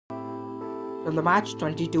From the March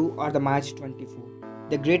 22 or the March 24,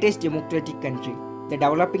 the greatest democratic country, the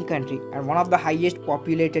developing country, and one of the highest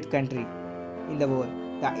populated country in the world,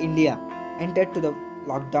 the India, entered to the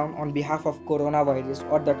lockdown on behalf of coronavirus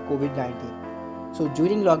or that COVID-19. So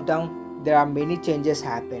during lockdown, there are many changes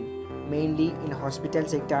happen, mainly in hospital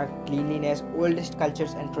sector, cleanliness, oldest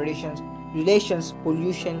cultures and traditions, relations,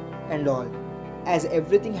 pollution, and all. As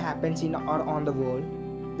everything happens in or on the world,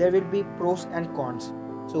 there will be pros and cons.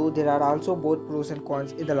 So there are also both pros and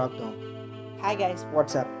cons in the lockdown. Hi guys,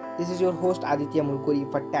 what's up? This is your host Aditya Mulkuri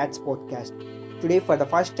for TATS podcast. Today, for the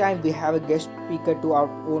first time, we have a guest speaker to our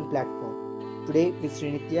own platform. Today, with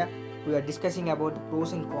Srinitya, we are discussing about the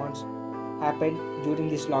pros and cons happened during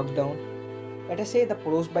this lockdown. Let us say the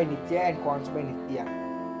pros by Nitya and cons by Nitya.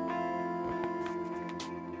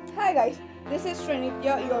 Hi guys, this is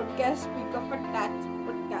Srinitya, your guest speaker for TATS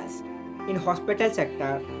podcast. In hospital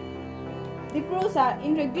sector, The pros are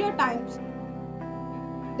in regular times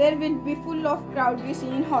there will be full of crowd we see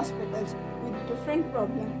in hospitals with different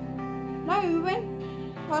problems. Now even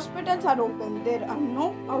hospitals are open, there are no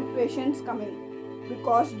outpatients coming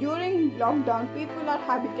because during lockdown people are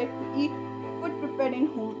habited to eat food prepared in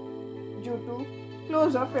home due to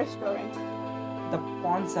close of restaurants. the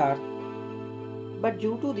cons are, but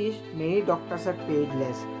due to this, many doctors are paid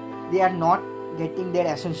less. They are not getting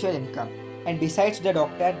their essential income. And besides the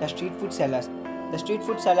doctor, the street food sellers. The street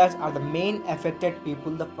food sellers are the main affected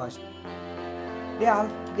people the first.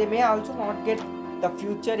 They may also not get the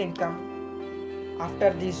future income after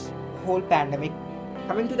this whole pandemic.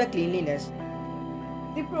 Coming to the cleanliness,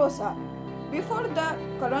 The pros are before the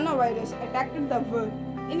coronavirus attacked the world,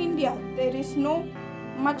 in India there is no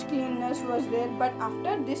much cleanliness was there, but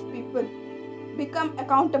after this people become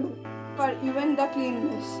accountable for even the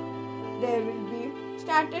cleanliness. They will be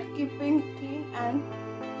started keeping clean and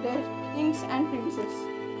their things and premises.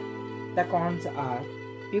 the cons are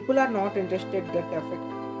people are not interested that effect,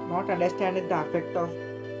 not understanding the effect of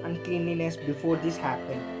uncleanliness before this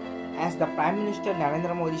happened. As the Prime Minister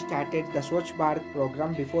Narendra Modi started the Swachh Bharat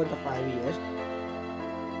program before the 5 years,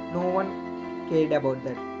 no one cared about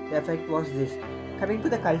that. The effect was this. Coming to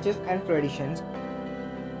the cultures and traditions,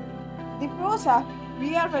 The pros are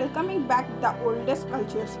we are welcoming back the oldest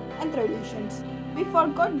cultures and traditions. We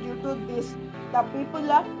forgot due to this the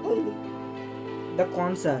people are healthy. the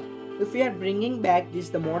cons are if we are bringing back this,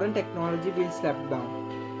 the modern technology will slow down.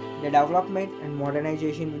 The development and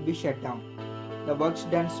modernization will be shut down. The work's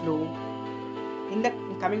done slow. In the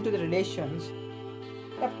coming to the relations,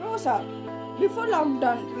 The pros are before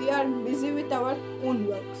lockdown we are busy with our own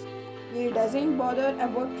works. We doesn't bother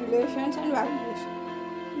about relations and values.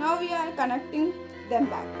 Now we are connecting them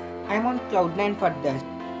back. I'm on cloud nine for that,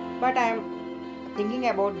 but I'm thinking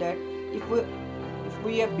about that. If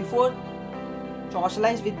we are before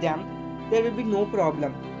socialize with them, there will be no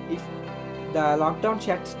problem. If the lockdown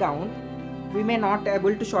shuts down, we may not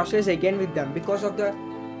able to socialize again with them because of the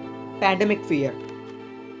pandemic fear.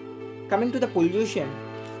 Coming to the pollution,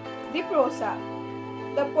 The pros are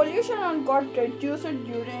the pollution on got reduced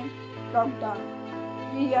during lockdown.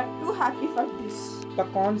 We are too happy for this. the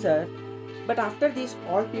cons are, but after this,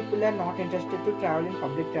 all people are not interested to travel in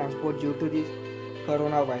public transport due to this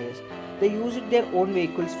coronavirus. They use their own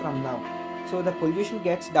vehicles from now, so the pollution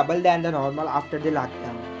gets double than the normal after the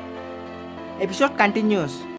lockdown. Episode continues.